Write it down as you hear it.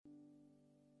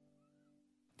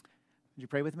Would you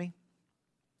pray with me?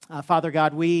 Father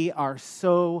God, we are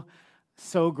so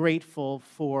grateful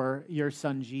for your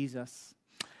Son, Jesus.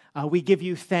 We give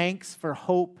you thanks for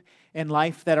hope and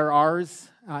life that are ours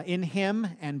in him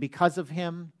and because of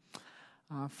him.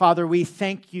 Father, we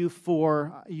thank you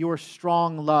for your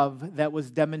strong love that was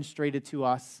demonstrated to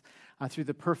us through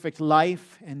the perfect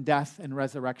life and death and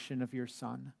resurrection of your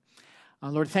Son.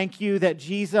 Lord, thank you that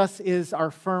Jesus is our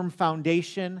firm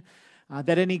foundation,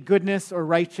 that any goodness or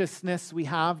righteousness we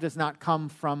have does not come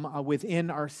from within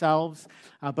ourselves,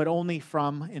 but only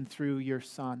from and through your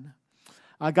Son.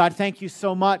 God, thank you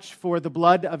so much for the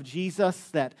blood of Jesus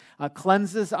that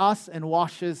cleanses us and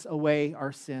washes away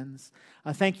our sins.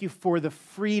 Thank you for the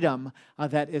freedom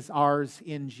that is ours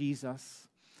in Jesus.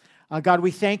 God,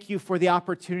 we thank you for the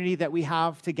opportunity that we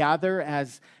have to gather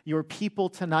as your people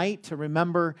tonight to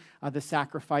remember the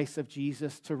sacrifice of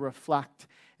Jesus, to reflect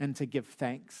and to give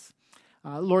thanks.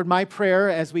 Lord, my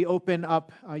prayer as we open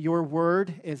up your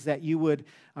word is that you would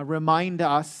remind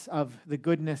us of the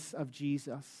goodness of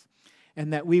Jesus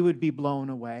and that we would be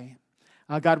blown away.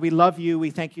 God, we love you.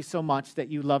 We thank you so much that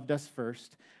you loved us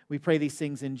first. We pray these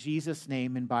things in Jesus'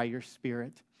 name and by your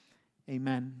Spirit.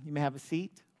 Amen. You may have a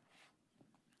seat.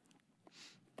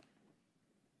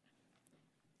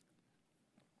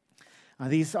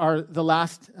 These are the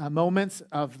last moments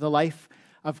of the life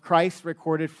of Christ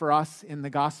recorded for us in the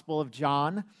Gospel of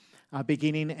John,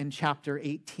 beginning in chapter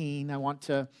 18. I want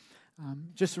to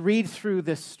just read through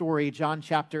this story, John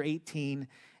chapter 18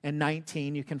 and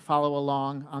 19. You can follow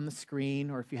along on the screen,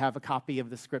 or if you have a copy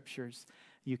of the Scriptures,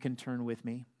 you can turn with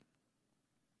me.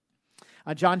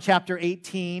 John chapter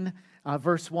 18,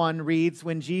 verse 1 reads,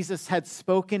 "When Jesus had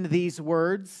spoken these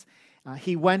words,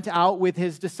 he went out with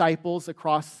his disciples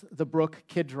across the brook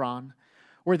Kidron,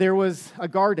 where there was a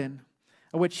garden,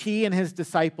 which he and his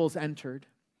disciples entered.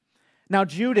 Now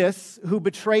Judas, who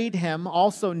betrayed him,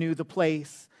 also knew the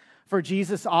place, for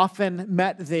Jesus often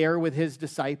met there with his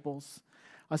disciples.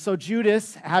 So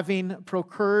Judas, having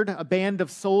procured a band of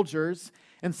soldiers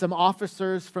and some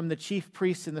officers from the chief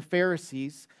priests and the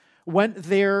Pharisees, went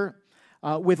there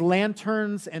with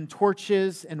lanterns and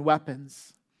torches and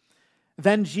weapons.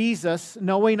 Then Jesus,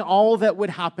 knowing all that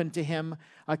would happen to him,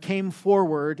 came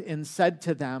forward and said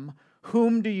to them,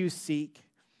 'Whom do you seek?'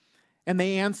 And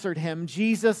they answered him,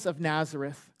 'Jesus of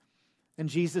Nazareth.' And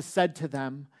Jesus said to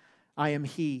them, 'I am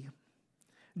he.'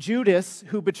 Judas,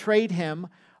 who betrayed him,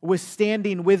 was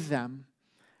standing with them.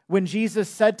 When Jesus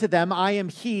said to them, 'I am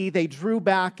he,' they drew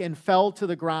back and fell to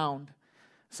the ground.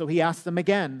 So he asked them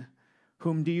again,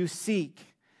 'Whom do you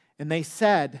seek?' And they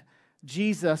said,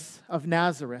 'Jesus of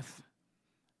Nazareth.'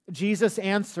 Jesus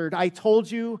answered, 'I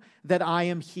told you that I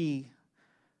am he.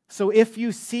 So if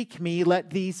you seek me, let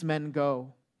these men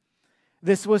go.'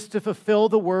 This was to fulfill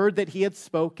the word that he had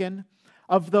spoken,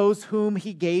 'Of those whom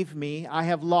he gave me, I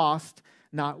have lost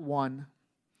not one.'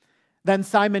 Then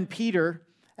Simon Peter,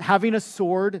 having a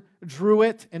sword, drew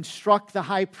it and struck the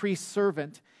high priest's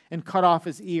servant and cut off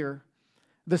his ear.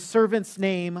 The servant's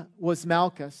name was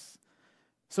Malchus.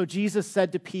 So Jesus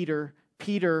said to Peter,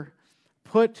 'Peter,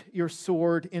 put your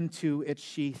sword into its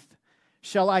sheath.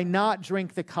 Shall I not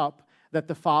drink the cup that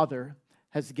the Father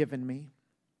has given me?'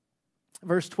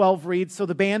 Verse 12 reads, 'So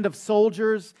the band of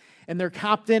soldiers and their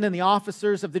captain and the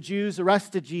officers of the Jews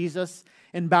arrested Jesus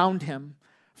and bound him.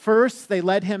 First, they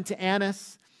led him to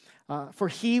Annas, for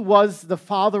he was the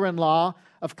father-in-law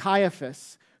of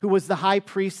Caiaphas, who was the high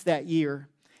priest that year.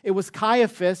 It was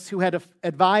Caiaphas who had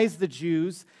advised the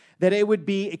Jews that it would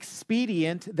be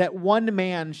expedient that one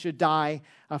man should die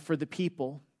for the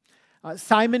people.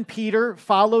 Simon Peter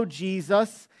followed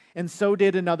Jesus, and so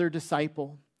did another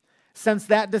disciple. Since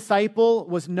that disciple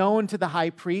was known to the high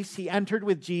priest, he entered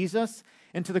with Jesus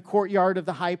into the courtyard of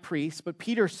the high priest, but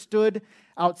Peter stood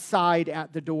outside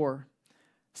at the door.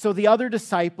 So the other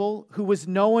disciple, who was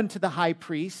known to the high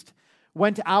priest,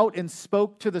 went out and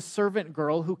spoke to the servant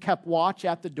girl who kept watch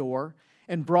at the door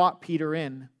and brought Peter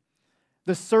in.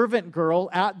 The servant girl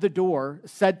at the door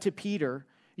said to Peter,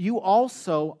 'You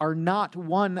also are not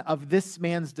one of this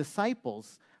man's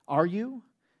disciples, are you?'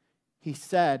 He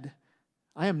said,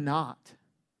 'I am not.'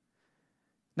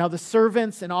 Now the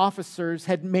servants and officers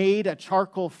had made a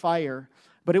charcoal fire,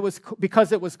 but it was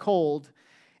because it was cold,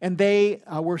 and they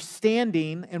were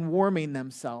standing and warming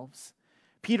themselves.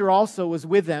 Peter also was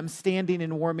with them, standing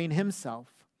and warming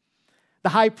himself. The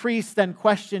high priest then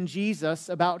questioned Jesus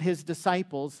about his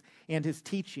disciples and his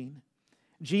teaching.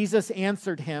 Jesus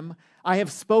answered him, 'I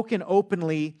have spoken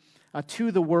openly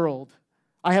to the world.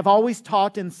 I have always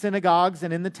taught in synagogues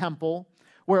and in the temple,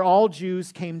 where all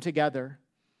Jews came together.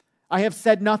 I have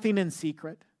said nothing in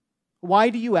secret. Why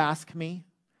do you ask me?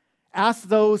 Ask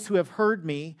those who have heard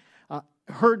me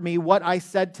what I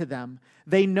said to them.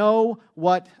 They know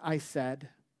what I said."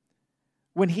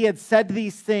 When he had said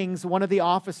these things, one of the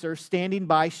officers standing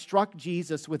by struck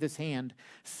Jesus with his hand,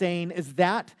 saying, "Is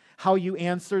that how you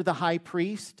answer the high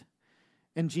priest?"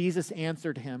 And Jesus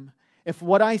answered him, "If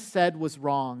what I said was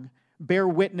wrong, bear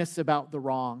witness about the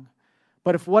wrong.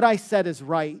 But if what I said is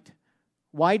right,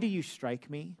 why do you strike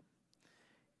me?"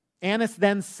 Annas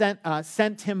then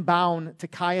sent him bound to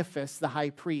Caiaphas, the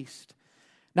high priest.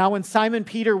 Now when Simon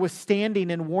Peter was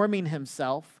standing and warming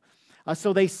himself,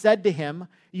 so they said to him,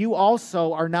 "You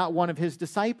also are not one of his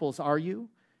disciples, are you?"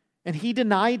 And he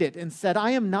denied it and said,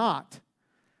 "I am not."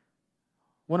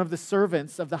 One of the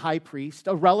servants of the high priest,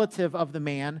 a relative of the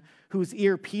man whose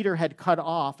ear Peter had cut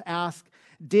off, asked,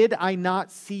 "Did I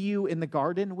not see you in the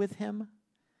garden with him?"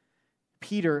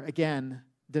 Peter again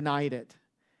denied it,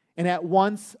 and at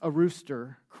once a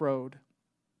rooster crowed.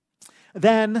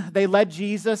 Then they led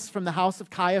Jesus from the house of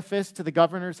Caiaphas to the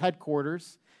governor's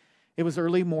headquarters. It was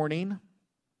early morning.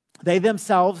 They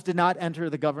themselves did not enter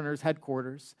the governor's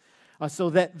headquarters, so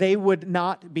that they would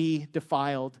not be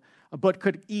defiled, but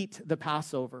could eat the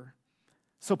Passover.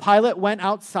 So Pilate went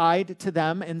outside to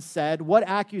them and said, "What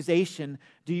accusation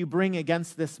do you bring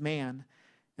against this man?"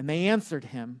 And they answered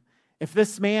him, "If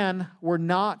this man were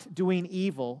not doing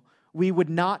evil, we would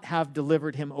not have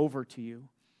delivered him over to you."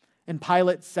 And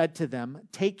Pilate said to them,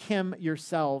 "Take him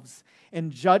yourselves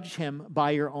and judge him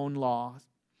by your own law."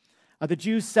 The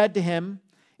Jews said to him,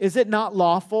 "Is it not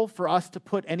lawful for us to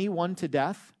put anyone to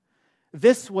death?"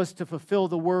 This was to fulfill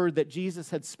the word that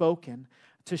Jesus had spoken,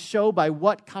 to show by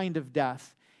what kind of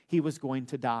death he was going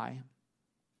to die.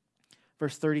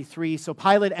 Verse 33, so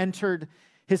Pilate entered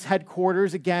his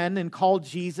headquarters again and called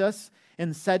Jesus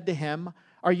and said to him,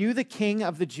 "Are you the king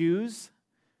of the Jews?"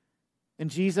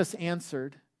 And Jesus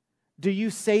answered, "Do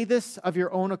you say this of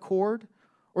your own accord,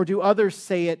 or do others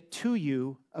say it to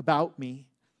you about me?"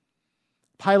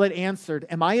 Pilate answered,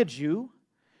 "Am I a Jew?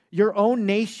 Your own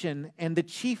nation and the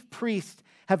chief priest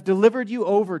have delivered you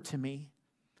over to me.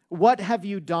 What have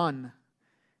you done?"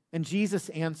 And Jesus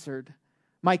answered,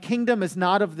 "My kingdom is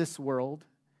not of this world.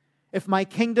 If my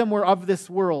kingdom were of this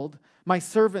world, my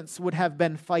servants would have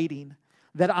been fighting,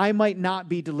 that I might not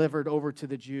be delivered over to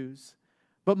the Jews.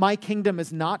 But my kingdom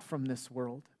is not from this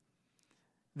world."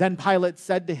 Then Pilate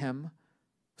said to him,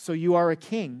 "So you are a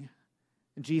king?"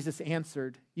 And Jesus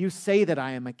answered, "You say that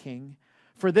I am a king.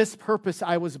 For this purpose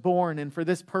I was born, and for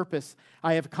this purpose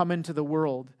I have come into the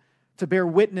world, to bear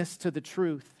witness to the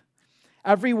truth.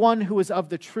 Everyone who is of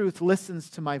the truth listens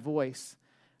to my voice."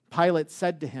 Pilate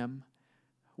said to him,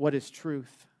 "What is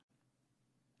truth?"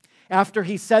 After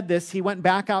he said this, he went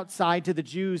back outside to the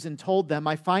Jews and told them,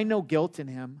 "I find no guilt in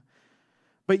him.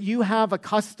 But you have a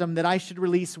custom that I should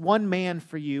release one man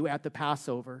for you at the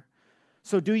Passover.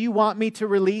 So do you want me to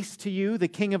release to you the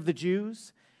king of the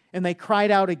Jews?" And they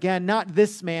cried out again, "Not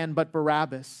this man, but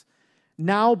Barabbas."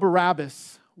 Now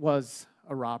Barabbas was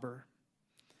a robber.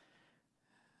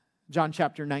 John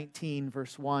chapter 19,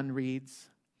 verse 1 reads,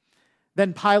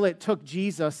 "Then Pilate took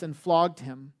Jesus and flogged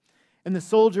him. And the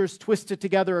soldiers twisted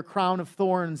together a crown of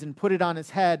thorns and put it on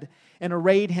his head and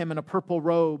arrayed him in a purple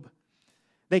robe.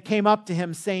 They came up to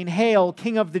him saying, 'Hail,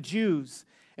 King of the Jews,'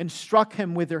 and struck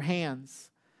him with their hands.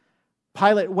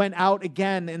 Pilate went out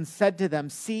again and said to them,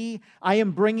 'See, I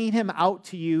am bringing him out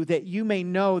to you that you may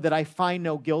know that I find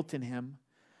no guilt in him.'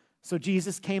 So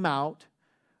Jesus came out,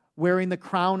 wearing the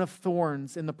crown of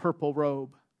thorns and the purple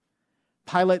robe.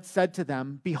 Pilate said to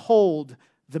them, 'Behold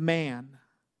the man.'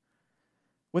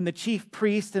 When the chief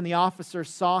priest and the officers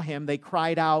saw him, they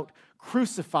cried out,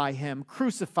 'Crucify him!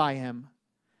 Crucify him!'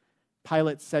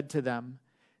 Pilate said to them,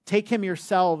 'Take him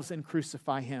yourselves and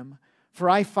crucify him, for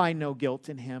I find no guilt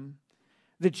in him.'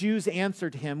 The Jews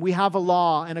answered him, 'We have a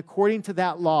law, and according to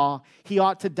that law, he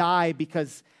ought to die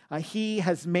because he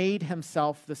has made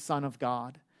himself the Son of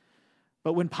God.'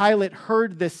 But when Pilate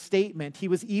heard this statement, he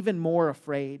was even more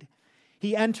afraid.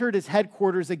 He entered his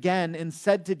headquarters again and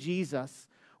said to Jesus,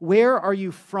 'Where are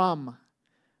you from?'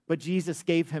 But Jesus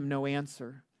gave him no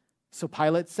answer. So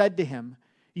Pilate said to him,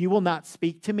 'You will not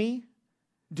speak to me?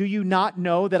 Do you not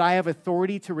know that I have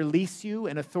authority to release you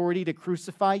and authority to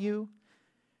crucify you?'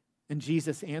 And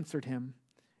Jesus answered him,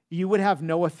 'You would have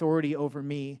no authority over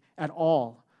me at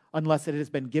all unless it has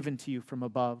been given to you from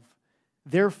above.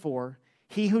 Therefore,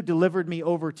 he who delivered me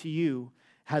over to you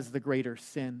has the greater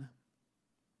sin.'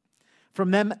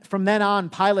 From then on,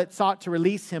 Pilate sought to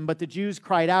release him, but the Jews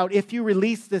cried out, 'If you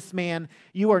release this man,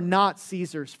 you are not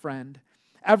Caesar's friend.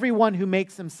 Everyone who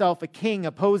makes himself a king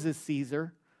opposes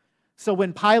Caesar.' So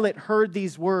when Pilate heard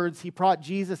these words, he brought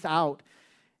Jesus out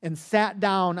and sat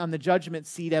down on the judgment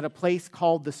seat at a place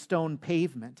called the Stone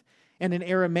Pavement, and in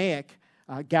Aramaic,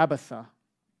 Gabbatha.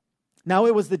 Now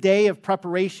it was the day of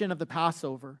preparation of the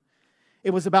Passover.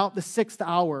 It was about the 6th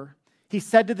hour. He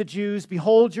said to the Jews,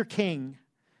 "Behold your king."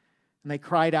 And they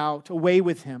cried out, away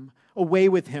with him,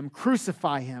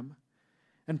 crucify him."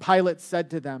 And Pilate said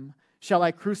to them, "Shall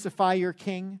I crucify your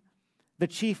king?" The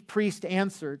chief priest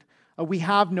answered, "We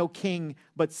have no king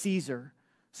but Caesar."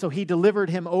 So he delivered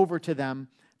him over to them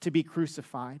to be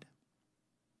crucified.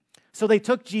 So they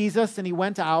took Jesus, and he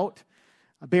went out,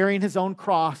 bearing his own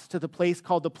cross, to the place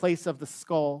called the place of the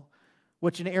skull,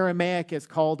 which in Aramaic is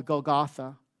called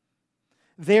Golgotha.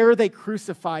 There they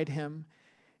crucified him,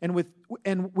 and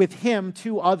with him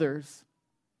 2 others,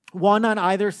 one on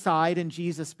either side and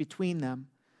Jesus between them.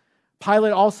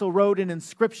 Pilate also wrote an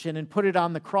inscription and put it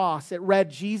on the cross. It read,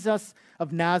 "Jesus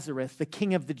of Nazareth, the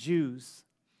King of the Jews."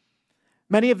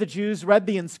 Many of the Jews read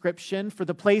the inscription, for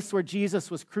the place where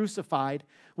Jesus was crucified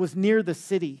was near the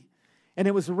city, and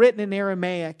it was written in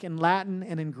Aramaic, in Latin,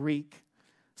 and in Greek.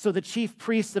 So the chief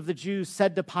priests of the Jews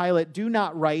said to Pilate, "Do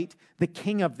not write the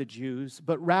King of the Jews,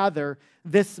 but rather,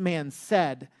 this man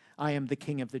said, 'I am the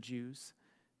King of the Jews.'"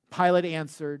 Pilate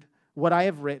answered, "What I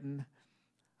have written,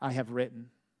 I have written."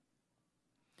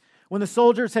 When the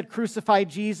soldiers had crucified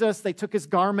Jesus, they took his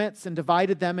garments and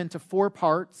divided them into 4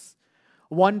 parts,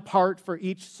 1 part for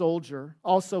each soldier,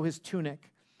 also his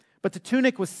tunic. But the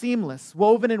tunic was seamless,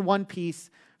 woven in one piece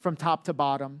from top to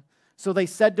bottom. So they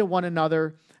said to one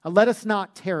another, "Let us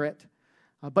not tear it,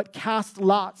 but cast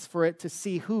lots for it to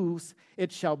see whose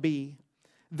it shall be."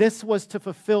 This was to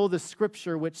fulfill the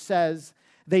scripture which says,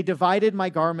 "They divided my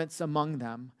garments among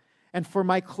them, and for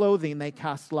my clothing they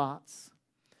cast lots."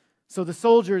 So the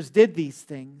soldiers did these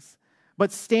things.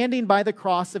 But standing by the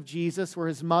cross of Jesus were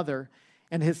his mother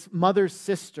and his mother's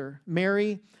sister,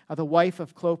 Mary, the wife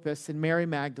of Clopas, and Mary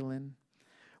Magdalene.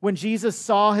 When Jesus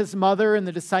saw his mother and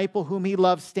the disciple whom he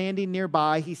loved standing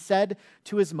nearby, he said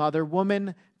to his mother,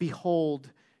 "Woman,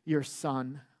 behold your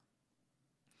son."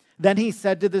 Then he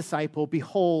said to the disciple,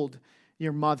 "Behold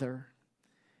your mother."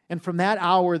 And from that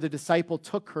hour the disciple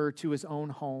took her to his own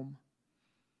home.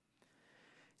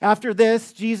 After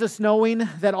this, Jesus, knowing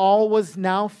that all was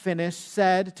now finished,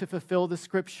 said to fulfill the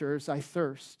scriptures, "I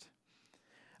thirst."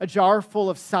 A jar full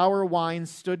of sour wine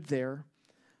stood there.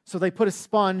 So they put a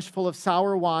sponge full of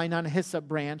sour wine on a hyssop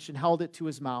branch and held it to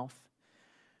his mouth.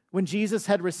 When Jesus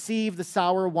had received the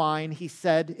sour wine, he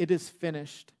said, "It is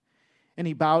finished." And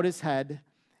he bowed his head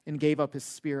and gave up his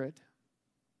spirit.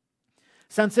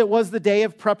 Since it was the day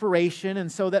of preparation,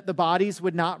 and so that the bodies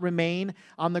would not remain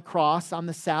on the cross on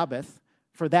the Sabbath,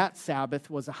 for that Sabbath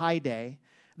was a high day,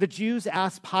 the Jews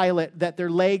asked Pilate that their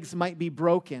legs might be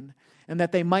broken and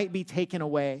that they might be taken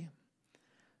away.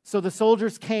 So the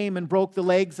soldiers came and broke the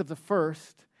legs of the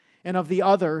first and of the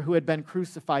other who had been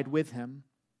crucified with him.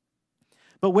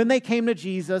 But when they came to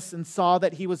Jesus and saw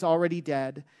that he was already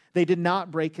dead, they did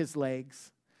not break his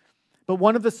legs. But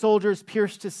one of the soldiers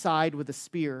pierced his side with a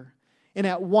spear, and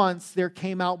at once there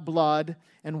came out blood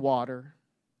and water.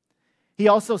 He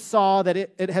also saw that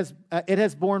it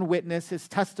has borne witness, his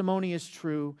testimony is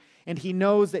true, and he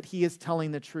knows that he is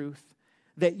telling the truth,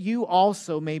 that you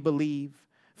also may believe.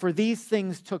 For these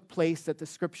things took place that the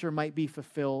scripture might be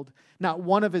fulfilled. Not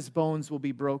one of his bones will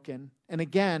be broken. And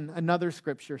again, another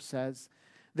scripture says,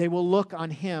 they will look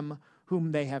on him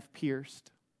whom they have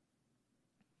pierced.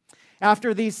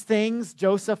 After these things,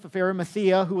 Joseph of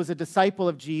Arimathea, who was a disciple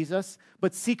of Jesus,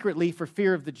 but secretly for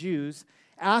fear of the Jews,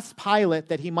 asked Pilate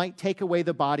that he might take away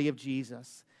the body of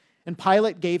Jesus. And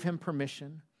Pilate gave him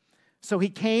permission. So he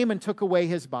came and took away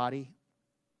his body.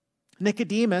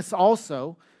 Nicodemus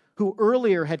also, who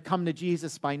earlier had come to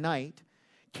Jesus by night,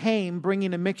 came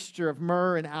bringing a mixture of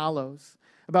myrrh and aloes,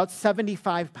 about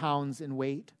 75 pounds in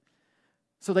weight.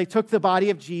 So they took the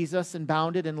body of Jesus and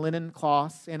bound it in linen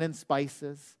cloths and in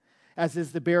spices, as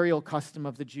is the burial custom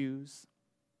of the Jews.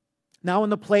 Now in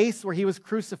the place where he was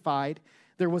crucified,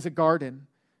 there was a garden,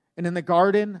 and in the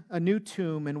garden a new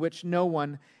tomb in which no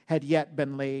one had yet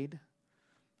been laid.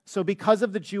 So because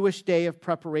of the Jewish day of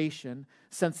preparation,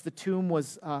 since the tomb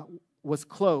was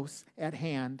close at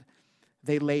hand,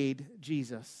 they laid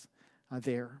Jesus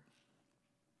there.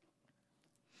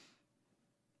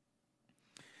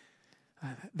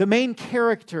 The main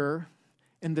character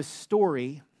in the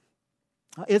story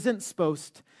isn't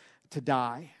supposed to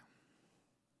die.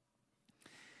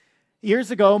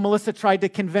 Years ago, Melissa tried to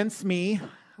convince me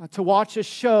to watch a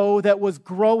show that was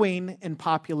growing in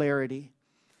popularity.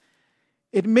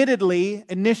 Admittedly,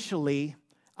 initially,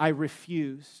 I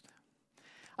refused.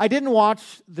 I didn't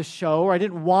watch the show, or I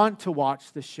didn't want to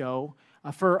watch the show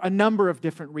for a number of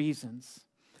different reasons.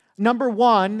 Number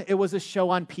one, it was a show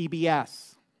on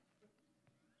PBS.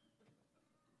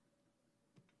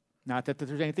 Not that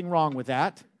there's anything wrong with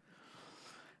that.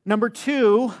 Number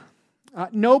two,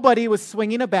 nobody was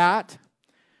swinging a bat,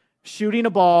 shooting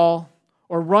a ball,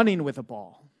 or running with a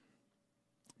ball.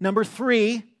 Number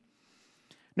three,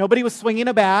 nobody was swinging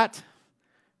a bat,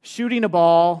 shooting a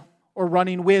ball, or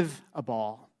running with a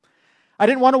ball. I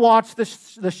didn't want to watch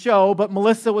the show, but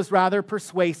Melissa was rather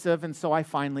persuasive, and so I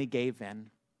finally gave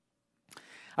in.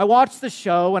 I watched the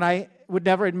show, and I would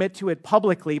never admit to it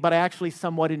publicly, but I actually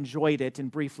somewhat enjoyed it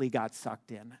and briefly got sucked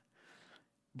in.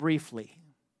 Briefly.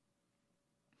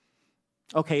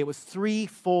 Okay, it was 3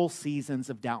 full seasons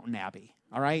of Downton Abbey,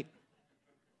 all right?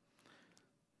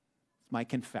 My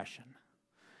confession.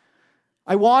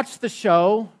 I watched the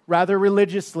show rather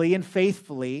religiously and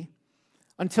faithfully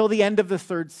until the end of the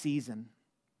 3rd season.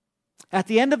 At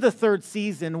the end of the 3rd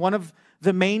season, one of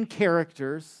the main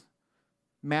characters,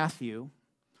 Matthew,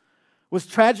 was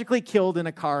tragically killed in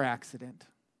a car accident.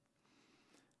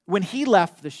 When he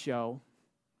left the show,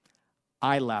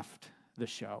 I left the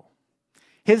show.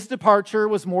 His departure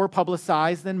was more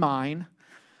publicized than mine,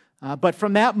 but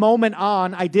from that moment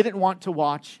on, I didn't want to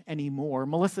watch anymore.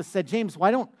 Melissa said, "James,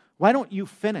 why don't you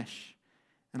finish?"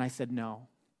 And I said, No,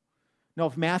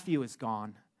 if Matthew is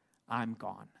gone, I'm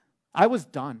gone. I was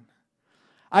done.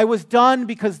 I was done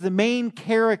because the main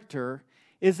character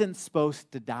isn't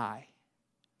supposed to die.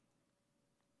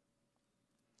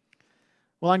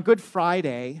 Well, on Good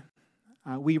Friday,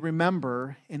 we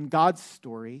remember in God's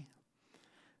story,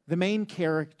 the main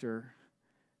character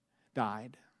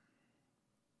died.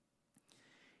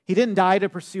 He didn't die to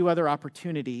pursue other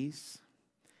opportunities.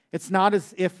 It's not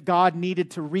as if God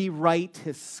needed to rewrite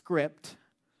his script.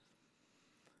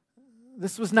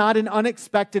 This was not an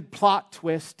unexpected plot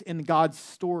twist in God's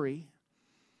story.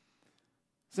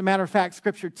 As a matter of fact,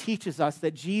 Scripture teaches us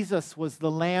that Jesus was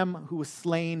the Lamb who was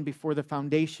slain before the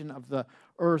foundation of the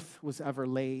earth was ever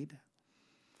laid.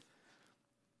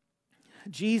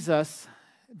 Jesus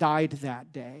died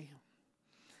that day.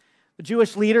 The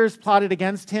Jewish leaders plotted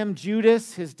against him.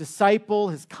 Judas, his disciple,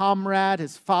 his comrade,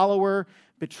 his follower,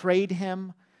 betrayed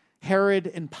him. Herod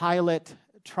and Pilate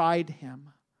tried him.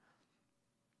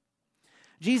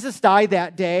 Jesus died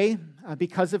that day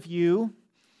because of you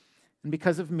and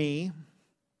because of me.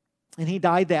 And he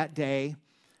died that day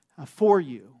for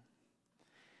you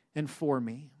and for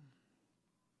me.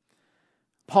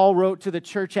 Paul wrote to the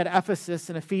church at Ephesus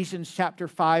in Ephesians chapter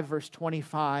 5, verse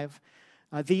 25,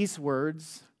 these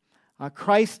words,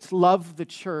 Christ loved the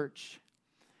church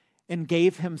and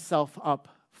gave himself up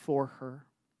for her.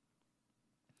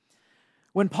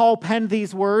 When Paul penned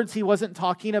these words, he wasn't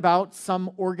talking about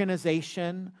some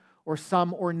organization or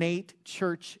some ornate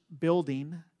church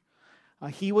building.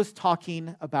 He was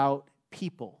talking about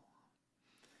people.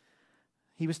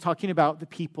 He was talking about the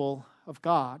people of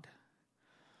God.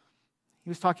 He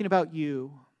was talking about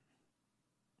you,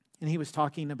 and he was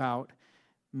talking about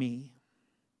me.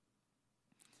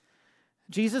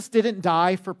 Jesus didn't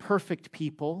die for perfect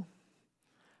people.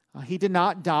 He did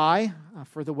not die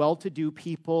for the well-to-do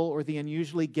people or the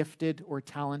unusually gifted or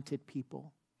talented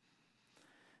people.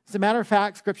 As a matter of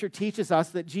fact, Scripture teaches us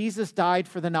that Jesus died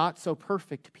for the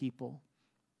not-so-perfect people.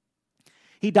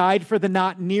 He died for the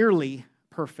not nearly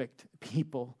perfect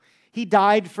people. He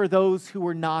died for those who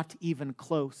were not even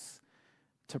close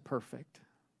to perfect.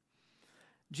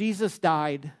 Jesus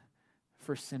died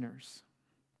for sinners.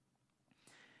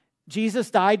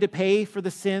 Jesus died to pay for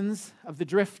the sins of the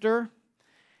drifter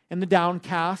and the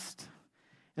downcast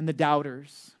and the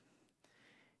doubters.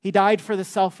 He died for the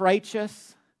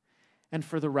self-righteous and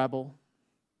for the rebel.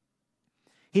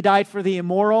 He died for the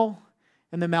immoral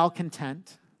and the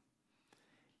malcontent.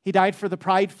 He died for the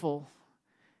prideful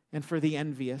and for the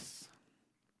envious.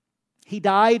 He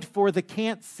died for the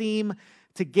can't seem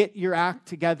to get your act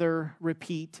together,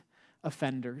 repeat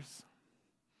offenders.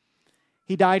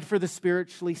 He died for the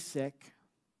spiritually sick.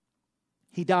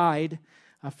 He died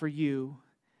for you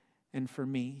and for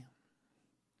me.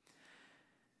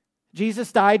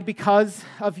 Jesus died because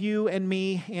of you and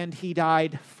me, and he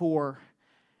died for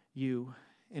you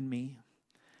and me.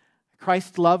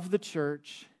 Christ loved the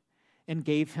church and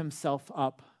gave himself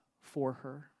up for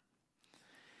her.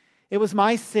 It was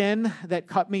my sin that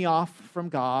cut me off from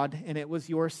God, and it was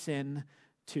your sin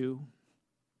too.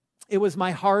 It was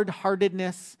my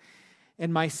hard-heartedness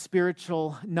and my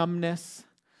spiritual numbness.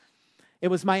 It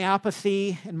was my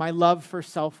apathy and my love for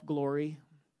self-glory.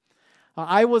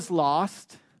 I was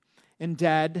lost and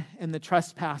dead in the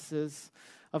trespasses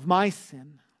of my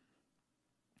sin.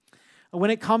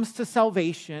 When it comes to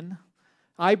salvation,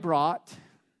 I brought,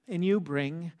 and you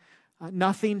bring,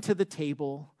 nothing to the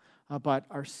table but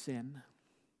our sin.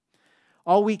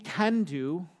 All we can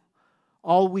do,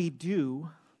 all we do,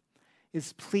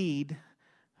 is plead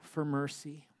for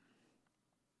mercy.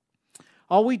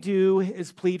 All we do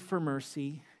is plead for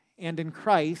mercy, and in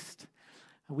Christ,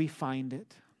 we find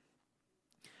it.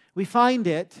 We find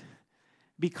it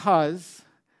because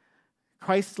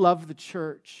Christ loved the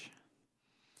church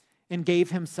and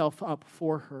gave himself up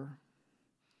for her.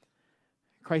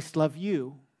 Christ loved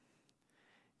you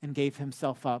and gave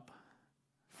himself up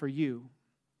for you.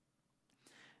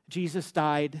 Jesus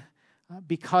died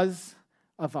because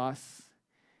of us,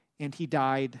 and he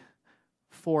died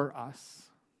for us.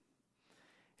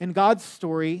 In God's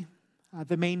story,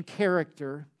 the main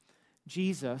character,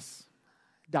 Jesus,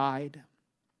 died.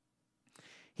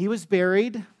 He was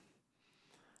buried,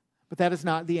 but that is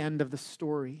not the end of the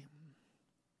story.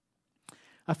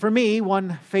 For me,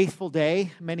 one faithful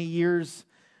day, many years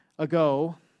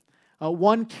ago,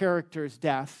 one character's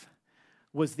death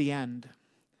was the end.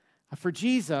 For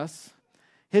Jesus,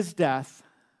 his death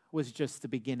was just the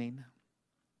beginning.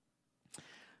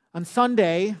 On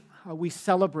Sunday, we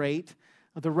celebrate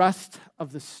the rest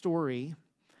of the story,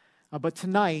 but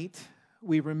tonight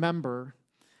we remember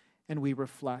and we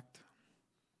reflect.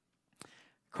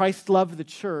 Christ loved the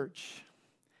church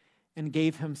and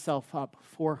gave himself up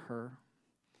for her.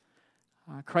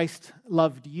 Christ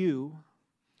loved you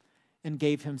and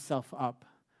gave himself up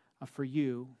for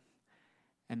you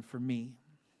and for me.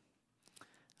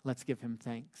 Let's give him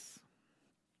thanks.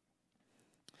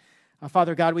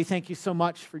 Father God, we thank you so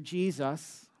much for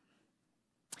Jesus.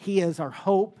 He is our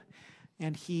hope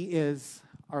and he is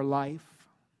our life.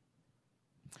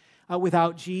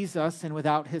 Without Jesus and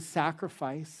without his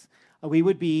sacrifice, we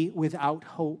would be without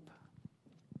hope.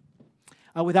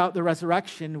 Without the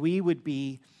resurrection, we would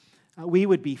be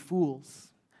fools,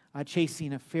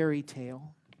 chasing a fairy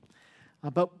tale.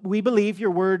 But we believe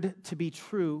your word to be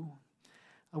true.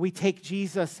 We take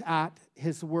Jesus at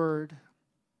his word.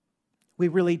 We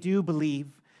really do believe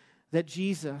that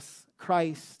Jesus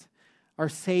Christ, our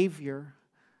Savior,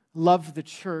 loved the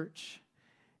church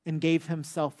and gave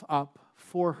himself up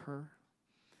for her.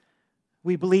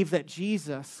 We believe that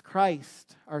Jesus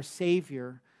Christ, our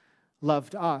Savior,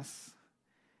 loved us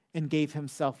and gave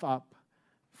himself up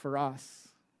for us.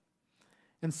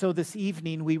 And so this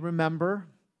evening we remember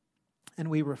and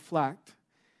we reflect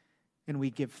and we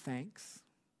give thanks.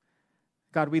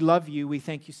 God, we love you. We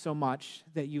thank you so much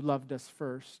that you loved us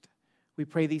first. We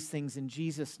pray these things in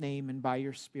Jesus' name and by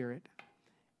your Spirit.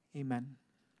 Amen.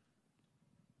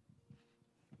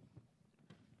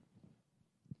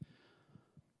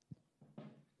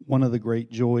 One of the great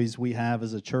joys we have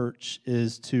as a church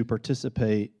is to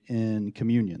participate in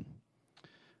communion.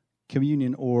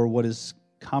 Communion, or what is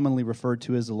commonly referred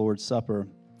to as the Lord's Supper,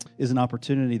 is an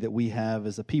opportunity that we have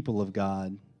as a people of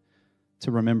God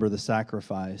to remember the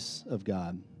sacrifice of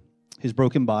God, his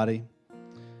broken body,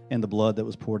 and the blood that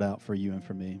was poured out for you and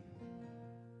for me.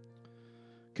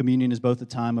 Communion is both a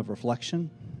time of reflection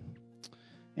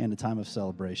and a time of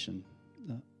celebration.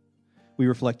 We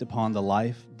reflect upon the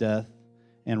life, death,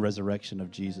 and resurrection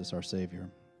of Jesus, our Savior.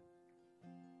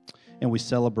 And we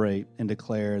celebrate and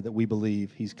declare that we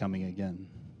believe he's coming again.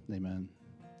 Amen.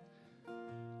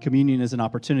 Communion is an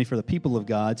opportunity for the people of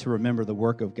God to remember the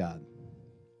work of God.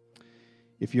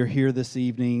 If you're here this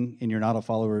evening and you're not a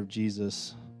follower of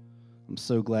Jesus, I'm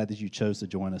so glad that you chose to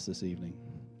join us this evening.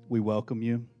 We welcome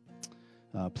you.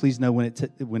 Please know when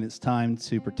it's time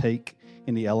to partake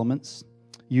in the elements.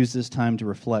 Use this time to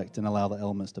reflect and allow the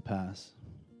elements to pass.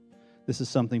 This is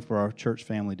something for our church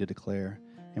family to declare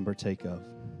and partake of.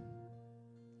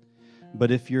 But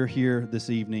if you're here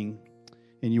this evening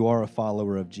and you are a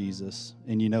follower of Jesus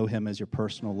and you know him as your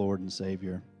personal Lord and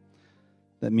Savior,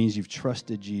 that means you've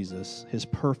trusted Jesus, his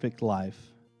perfect life,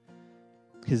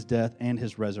 his death, and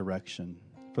his resurrection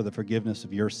for the forgiveness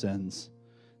of your sins,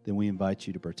 then we invite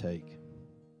you to partake.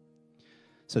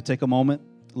 So take a moment,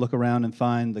 look around and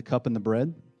find the cup and the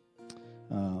bread.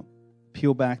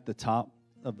 Peel back the top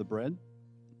of the bread.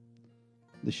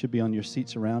 This should be on your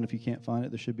seats around. If you can't find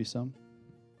it, there should be some.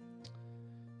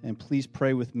 And please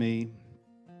pray with me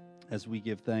as we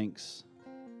give thanks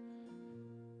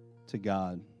to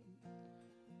God.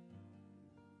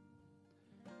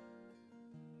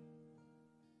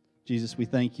 Jesus, we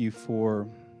thank you for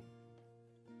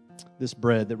this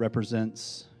bread that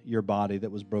represents your body that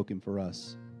was broken for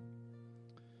us.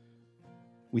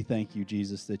 We thank you,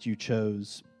 Jesus, that you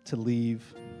chose to leave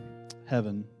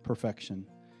heaven, perfection,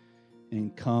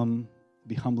 and come,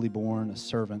 be humbly born, a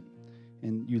servant,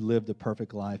 and you lived a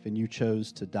perfect life, and you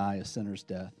chose to die a sinner's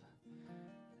death.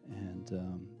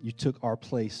 And you took our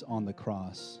place on the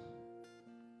cross.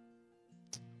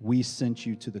 we sent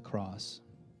you to the cross.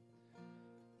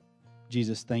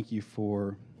 Jesus, thank you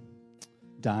for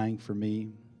dying for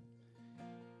me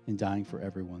and dying for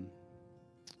everyone.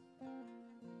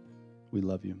 We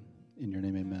love you. In your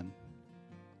name, amen.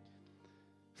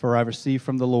 For I received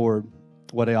from the Lord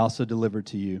what I also delivered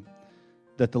to you,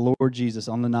 that the Lord Jesus,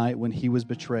 on the night when he was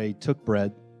betrayed, took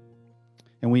bread,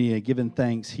 and when he had given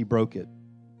thanks, he broke it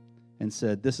and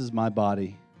said, "This is my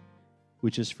body,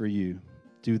 which is for you.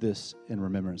 Do this in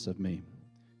remembrance of me."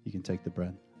 You can take the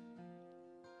bread.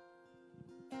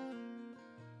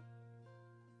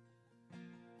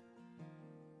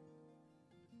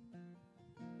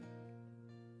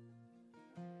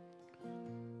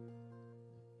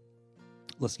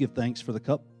 Let's give thanks for the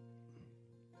cup.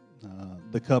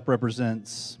 The cup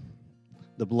represents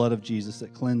the blood of Jesus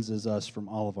that cleanses us from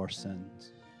all of our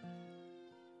sins.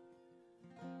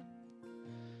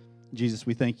 Jesus,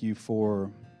 we thank you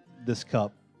for this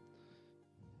cup.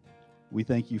 We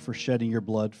thank you for shedding your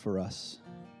blood for us.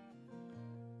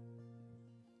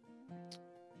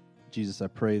 Jesus, I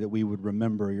pray that we would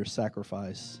remember your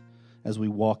sacrifice as we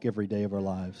walk every day of our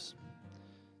lives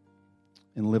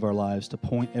and live our lives to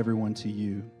point everyone to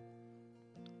you,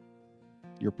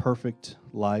 your perfect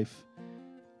life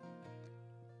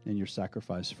and your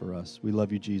sacrifice for us. We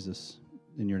love you, Jesus.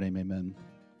 In your name, amen.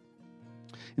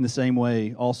 In the same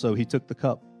way, also, he took the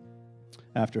cup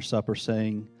after supper,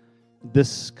 saying,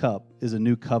 "This cup is a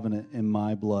new covenant in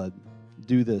my blood.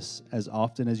 Do this as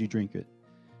often as you drink it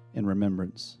in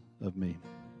remembrance of me."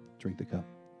 Drink the cup.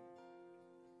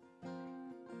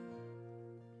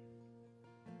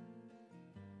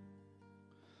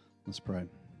 Let's pray.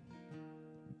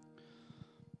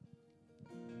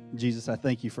 Jesus, I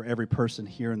thank you for every person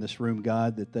here in this room,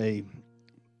 God, that they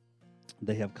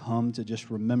have come to just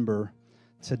remember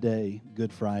today,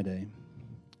 Good Friday.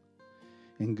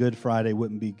 And Good Friday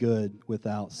wouldn't be good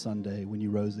without Sunday when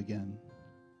you rose again.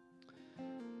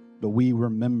 But we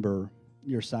remember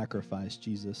your sacrifice,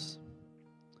 Jesus.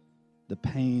 The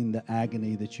pain, the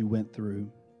agony that you went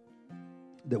through,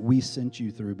 that we sent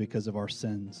you through because of our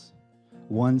sins.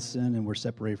 One sin and we're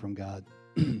separated from God.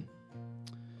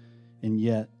 And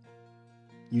yet,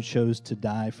 you chose to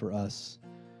die for us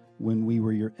when we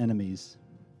were your enemies.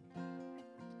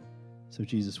 So,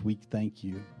 Jesus, we thank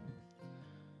you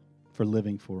for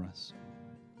living for us.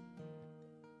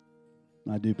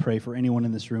 I do pray for anyone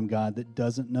in this room, God, that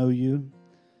doesn't know you.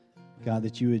 God,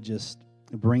 that you would just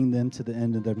bring them to the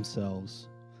end of themselves,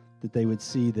 that they would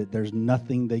see that there's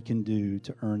nothing they can do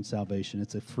to earn salvation.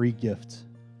 It's a free gift.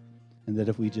 And that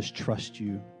if we just trust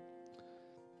you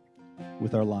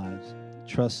with our lives,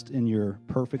 trust in your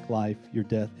perfect life, your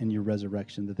death, and your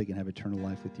resurrection, that they can have eternal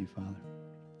life with you, Father.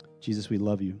 Jesus, we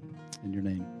love you. In your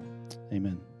name,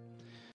 amen.